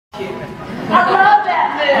you. I love that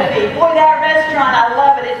movie. Boy, that restaurant, I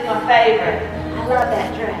love it. It's my favorite. I love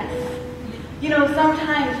that dress. You know,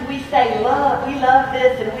 sometimes we say love, we love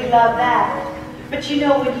this and we love that. But you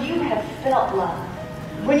know, when you have felt love,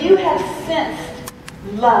 when you have sensed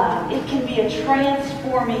love, it can be a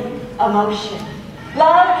transforming emotion.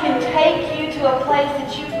 Love can take you to a place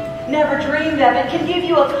that you never dreamed of. It can give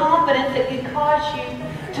you a confidence that can cause you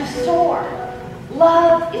to soar.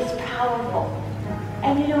 Love is powerful.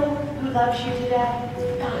 And you know who loves you today?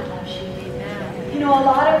 God loves you. You know, a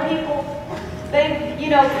lot of people, they've, you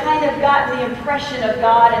know, kind of gotten the impression of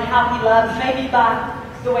God and how He loves, maybe by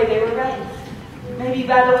the way they were raised. Maybe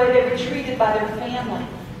by the way they were treated by their family.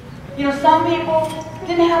 You know, some people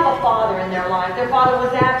didn't have a father in their life. Their father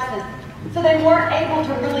was absent. So they weren't able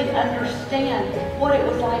to really understand what it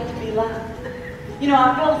was like to be loved. You know,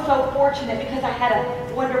 I feel so fortunate because I had a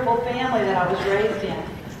wonderful family that I was raised in.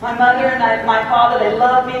 My mother and my father, they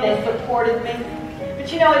loved me, they supported me.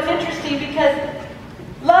 But you know, it's interesting because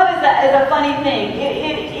love is a funny thing.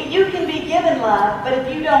 You can be given love, but if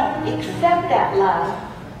you don't accept that love,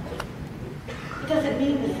 it doesn't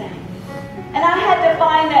mean the same. And I had to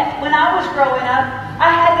find that when I was growing up,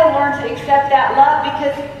 I had to learn to accept that love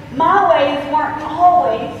because my ways weren't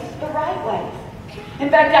always the right ways. In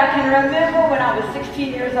fact, I can remember when I was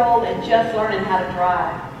 16 years old and just learning how to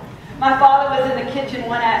drive. My father was in the kitchen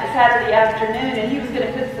one Saturday afternoon and he was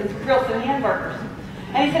going to grill some hamburgers.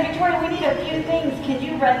 And he said, Victoria, we need a few things. Can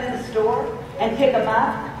you run to the store and pick them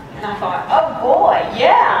up? And I thought, oh boy,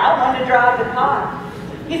 yeah, I want to drive the car.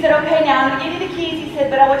 He said, okay, now I'm going to give you the keys. He said,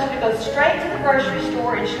 but I want you to go straight to the grocery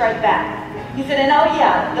store and straight back. He said, and oh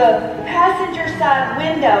yeah, the passenger side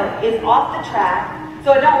window is off the track,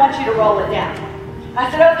 so I don't want you to roll it down.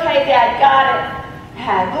 I said, okay, Dad, got it.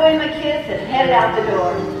 I blew him a kiss and headed out the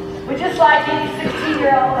door. But just like any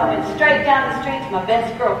 16-year-old, I went straight down the street to my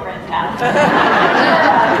best girlfriend's house to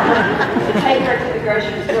take her to the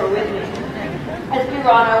grocery store with me. As we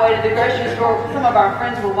were on our way to the grocery store, some of our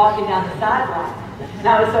friends were walking down the sidewalk. And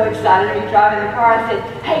I was so excited to be driving the car. I said,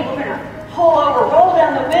 hey, we're going to pull over, roll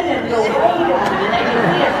down the window, and we'll wave at them, and they can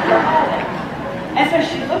see us driving. And so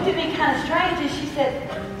she looked at me kind of strange, and she said,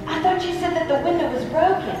 I thought you said that the window was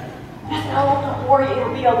broken. I said, oh, don't worry,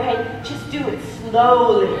 it'll be okay. Just do it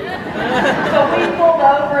slowly. So we pulled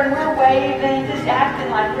over, and we're waving, just acting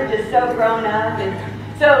like we're just so grown up. And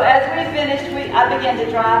so as we finished, I began to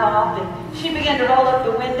drive off, and she began to roll up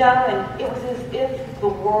the window, and it was as if the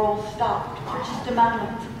world stopped for just a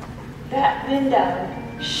moment. That window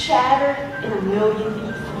shattered in a million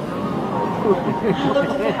pieces. I looked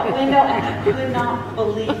at that window and I could not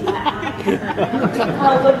believe my eyes. I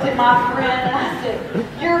looked at my friend and I said,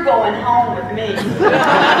 you're going home with me.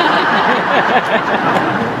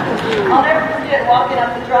 I'll never forget walking up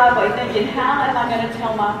the driveway thinking, how am I going to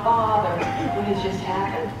tell my father what has just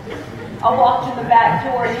happened? I walked in the back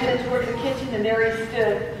door and headed towards the kitchen, and there he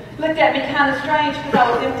stood. Looked at me kind of strange because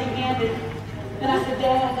I was empty-handed. And I said,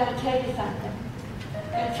 Dad, I got to tell you something.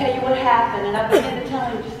 I got to tell you what happened. And I began to tell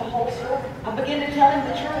him just the whole story. I began to tell him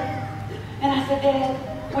the truth. And I said, Dad,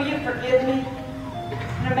 will you forgive me?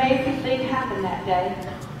 An amazing thing happened that day.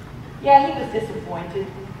 Yeah, he was disappointed.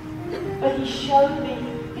 But he showed me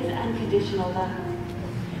his unconditional love.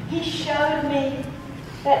 He showed me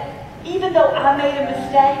that even though I made a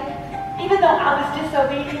mistake, even though I was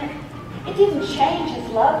disobedient, it didn't change his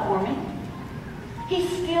love for me. He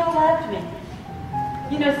still loved me.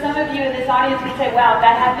 You know, some of you in this audience would say, wow, if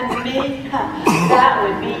that happened to me, that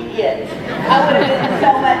would be it. I would have been in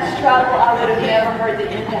so much trouble, I would have never heard the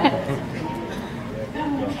end of it. But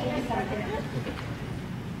I'm going to tell you something.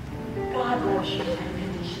 God loves you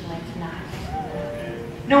unconditionally tonight.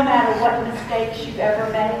 No matter what mistakes you've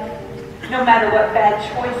ever made, no matter what bad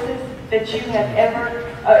choices that you have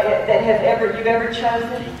you've ever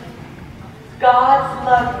chosen, God's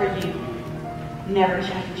love for you never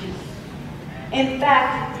changes. In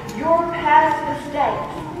fact, your past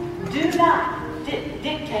mistakes do not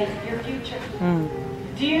dictate your future.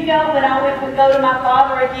 Do you know when I would go to my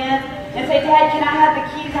father again and say, Dad, can I have the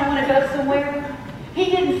keys? I want to go somewhere. He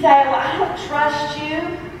didn't say, well, I don't trust you.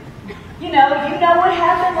 You know what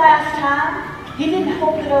happened last time. He didn't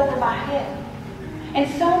hold it over my head. And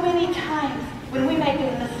so many times when we make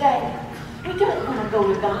a mistake, we don't want to go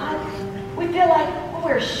to God. We feel like, well,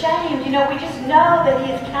 we're ashamed. You know, we just know that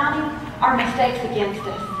He is counting our mistakes against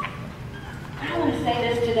us. But I want to say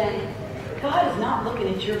this today. God is not looking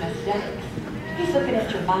at your mistakes. He's looking at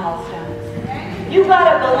your milestones. You've got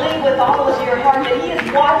to believe with all of your heart that He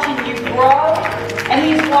is watching you grow and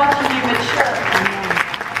He's watching you mature.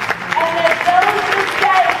 And that those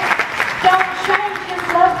mistakes don't change His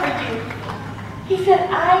love for you. He He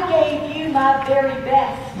said, I gave you my very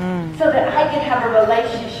best so that I could have a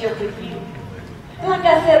relationship with you. And like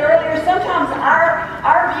I said earlier, sometimes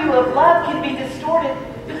our view of love can be distorted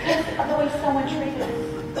because of the way someone treated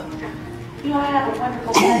us. You know, I have a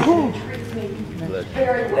wonderful husband who treats me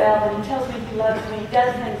very well, and he tells me he loves me, he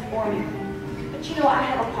does things for me. But you know, I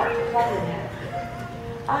have a part to play in that.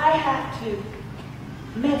 I have to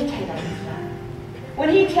meditate on his love. When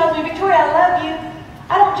he tells me, Victoria, I love you,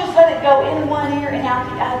 I don't just let it go in one ear and out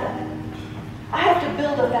the other. I have to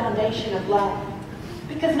build a foundation of love.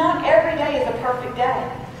 Because not every day is a perfect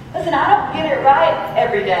day. Listen, I don't get it right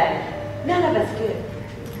every day. None of us do.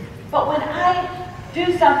 But when I do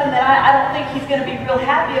something that I don't think he's going to be real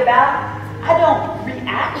happy about, I don't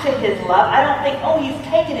react to his love. I don't think, oh, he's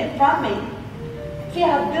taking it from me. See,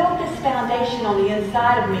 I've built this foundation on the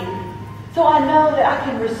inside of me so I know that I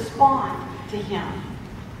can respond to him.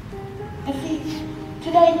 And see,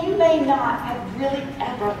 today you may not have really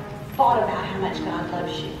ever thought about how much God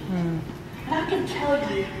loves you. And I can tell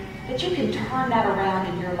you that you can turn that around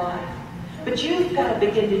in your life. But you've got to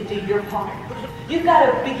begin to do your part. You've got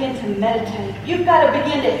to begin to meditate. You've got to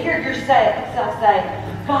begin to hear yourself say,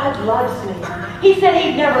 God loves me. He said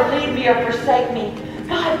he'd never leave me or forsake me.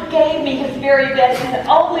 God gave me his very best, his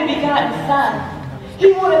only begotten Son. He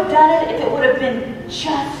would have done it if it would have been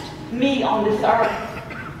just me on this earth.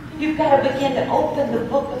 You've got to begin to open the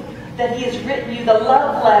book that he has written you, the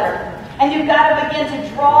love letter. And you've got to begin to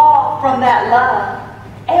draw from that love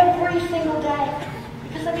every single day.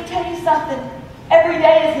 Because let me tell you something, every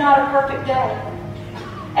day is not a perfect day.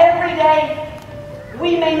 Every day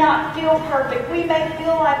we may not feel perfect. We may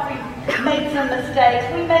feel like we've made some mistakes.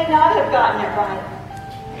 We may not have gotten it right.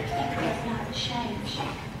 That does not change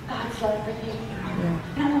God's love for you.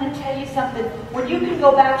 And I want to tell you something. When you can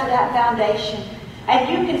go back to that foundation and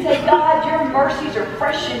you can say, God, your mercies are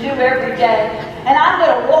fresh and new every day, and I'm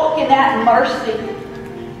going to walk in that mercy,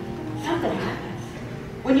 something happens.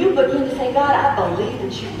 When you begin to say, God, I believe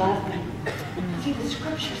that you love me. See, the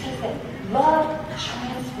scripture says that love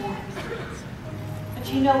transforms.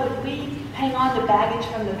 But you know, if we hang on to baggage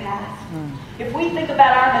from the past, if we think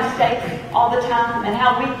about our mistakes all the time and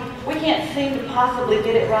how we can't seem to possibly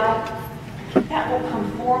get it right, that will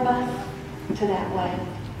conform us to that way.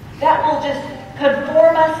 That will just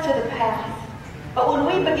conform us to the past. But when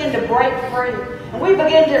we begin to break free, and we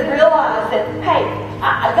begin to realize that, hey,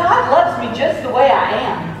 God loves me just the way I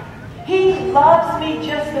am. He loves me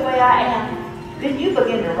just the way I am. Then you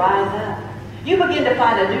begin to rise up. You begin to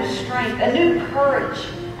find a new strength, a new courage,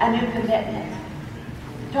 a new commitment.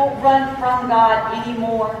 Don't run from God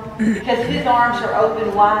anymore because his arms are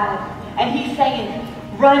open wide. And he's saying,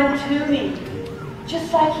 run to me.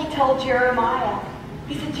 Just like he told Jeremiah.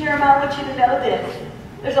 He said, Jeremiah, I want you to know this.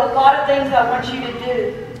 There's a lot of things I want you to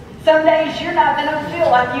do. Some days you're not going to feel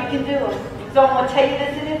like you can do them. So I'm going to tell you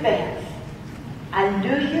this in advance. I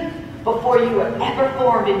knew you before you were ever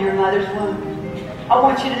formed in your mother's womb. I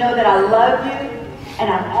want you to know that I love you and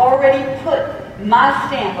I've already put my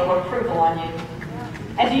stamp of approval on you.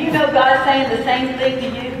 And do you know God's saying the same thing to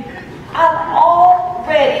you? I've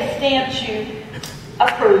already stamped you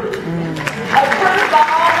approved. Approved by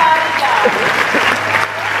Almighty God.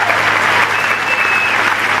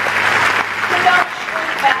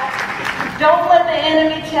 Don't let the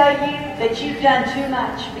enemy tell you that you've done too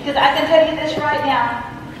much. Because I can tell you this right now.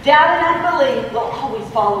 Doubt and unbelief will always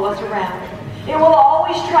follow us around. It will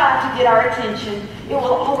always try to get our attention. It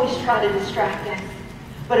will always try to distract us.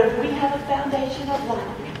 But if we have a foundation of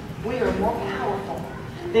love, we are more powerful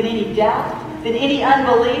than any doubt, than any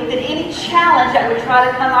unbelief, than any challenge that would try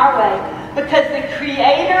to come our way. Because the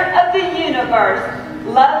Creator of the universe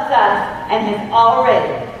loves us and has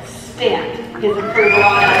already stamped his approval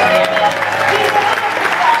on us.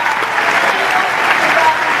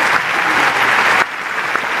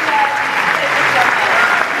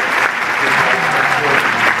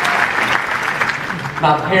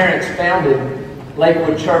 My parents founded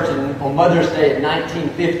Lakewood Church on Mother's Day in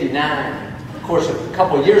 1959. Of course, a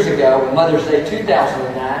couple of years ago, on Mother's Day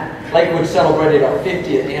 2009, Lakewood celebrated our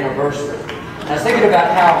 50th anniversary. And I was thinking about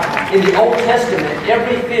how in the Old Testament,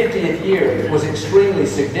 every 50th year was extremely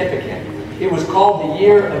significant. It was called the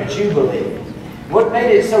Year of Jubilee. What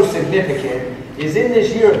made it so significant is in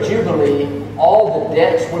this Year of Jubilee, all the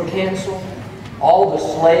debts were canceled, all the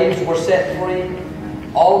slaves were set free,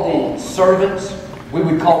 all the servants, we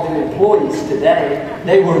would call them employees today,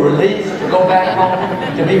 they were released to go back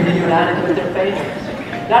home to be reunited with their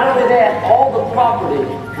families. Not only that, all the property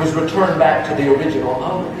was returned back to the original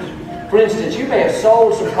owners. For instance, you may have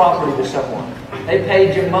sold some property to someone. They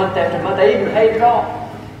paid you month after month. They even paid it off.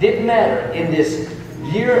 Didn't matter. In this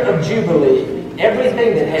Year of Jubilee,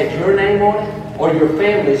 everything that had your name on it or your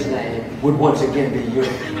family's name would once again be yours.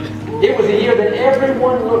 It was a year that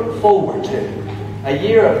everyone looked forward to. A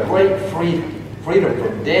year of great freedom. Freedom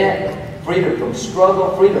from debt, freedom from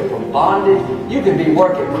struggle, freedom from bondage. You could be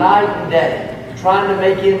working night and day, trying to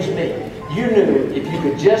make ends meet. You knew if you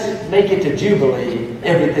could just make it to Jubilee,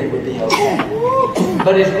 everything would be okay.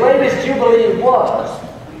 But as great as Jubilee was,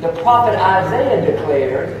 the prophet Isaiah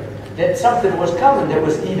declared that something was coming that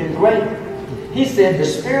was even greater. He said, the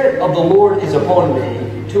Spirit of the Lord is upon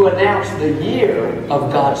me to announce the year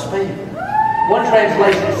of God's favor. One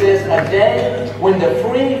translation says, a day when the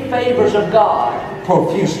free favors of God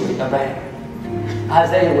profusely abound.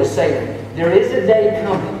 Isaiah was saying, there is a day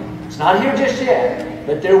coming. It's not here just yet,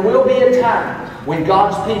 but there will be a time when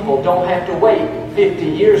God's people don't have to wait 50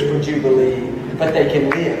 years for Jubilee, but they can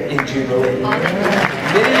live in Jubilee.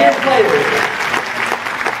 Many years later,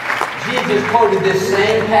 Jesus quoted this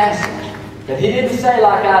same passage, but he didn't say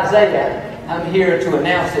like Isaiah, I'm here to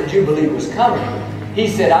announce that Jubilee was coming. He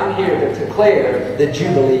said, I'm here to declare that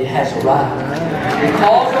Jubilee has arrived.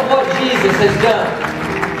 Because of what Jesus has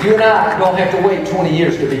done, you and I don't have to wait 20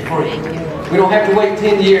 years to be free. We don't have to wait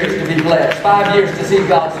 10 years to be blessed, 5 years to see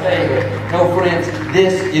God's favor. No, friends,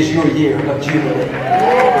 this is your year of Jubilee.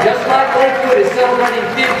 Just like Lakewood is celebrating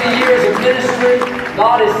 50 years of ministry,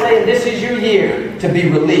 God is saying this is your year to be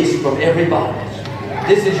released from every bondage.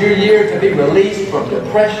 This is your year to be released from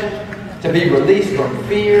depression, to be released from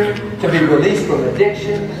fear, to be released from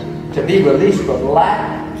addictions, to be released from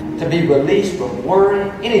lack, to be released from worry,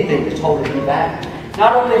 anything that's holding you back.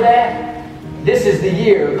 Not only that, this is the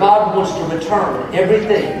year God wants to return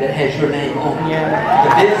everything that has your name on it.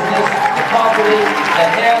 The business, the property, the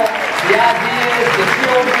health, the ideas, the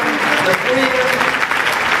children, the freedom.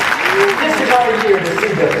 This is our year to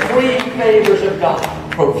see the free favors of God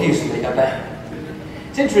profusely abound.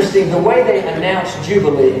 It's interesting, the way they announced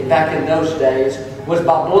Jubilee back in those days was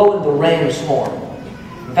by blowing the ram's horn.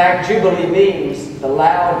 In fact, Jubilee means the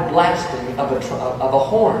loud blasting of a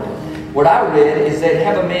horn. What I read is they'd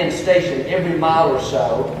have a man stationed every mile or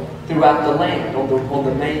so throughout the land on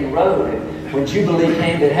the main road. And when Jubilee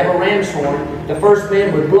came, they'd have a ram's horn. The first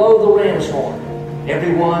man would blow the ram's horn.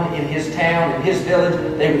 Everyone in his town, in his village,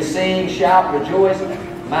 they would sing, shout, rejoice. A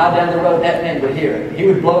mile down the road, that man would hear it. He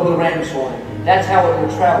would blow the ram's horn. That's how it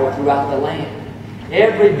would travel throughout the land.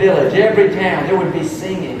 Every village, every town, there would be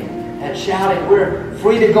singing and shouting. We're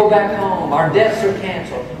free to go back home. Our debts are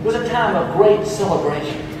canceled. It was a time of great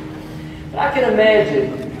celebration. But I can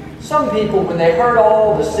imagine some people, when they heard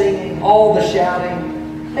all the singing, all the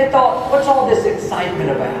shouting, they thought, what's all this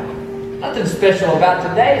excitement about? Nothing special about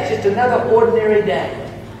today. It's just another ordinary day.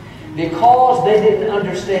 Because they didn't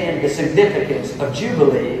understand the significance of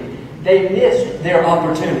Jubilee, they missed their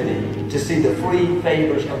opportunity to see the free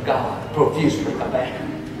favors of God profusely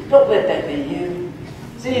abound. Don't let that be you.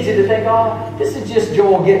 It's easy to think, oh, this is just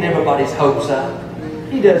Joel getting everybody's hopes up.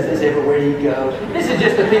 He does this everywhere he goes. This is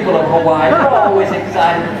just the people of Hawaii. They're always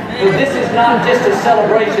excited. But this is not just a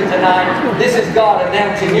celebration tonight. This is God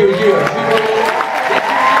announcing your year of Jubilee.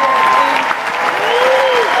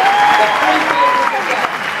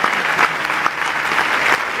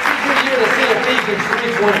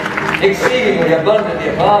 Exceedingly abundantly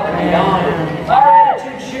above and beyond. Our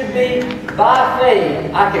attitude should be, by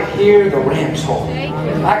faith, I can hear the ram's horn.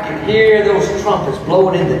 I can hear those trumpets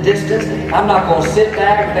blowing in the distance. I'm not going to sit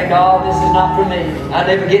back and think, oh, this is not for me. I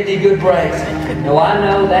never get any good breaks. No, I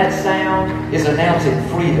know that sound is announcing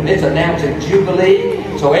freedom. It's announcing Jubilee.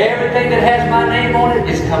 So everything that has my name on it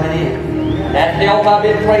is coming in. That health I've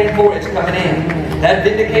been praying for, it's coming in. That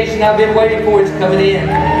vindication I've been waiting for, it's coming in.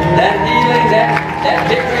 That healing, that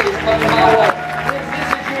victory is coming my way. This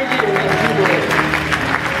is your year of Jubilee.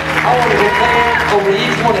 I want to declare over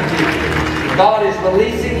each one of you, God is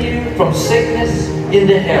releasing you from sickness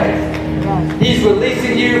into health. He's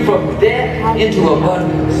releasing you from debt into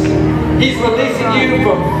abundance. He's releasing you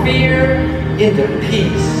from fear into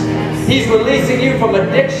peace. He's releasing you from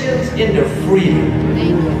addictions into freedom.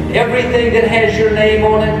 Everything that has your name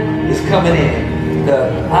on it is coming in.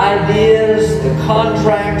 The ideas, the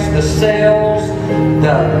contracts, the sales,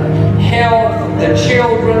 the health, the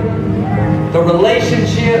children, the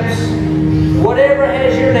relationships, whatever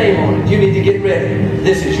has your name on it, you need to get ready.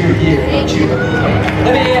 This is your year of Jubilee.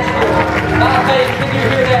 Let me ask you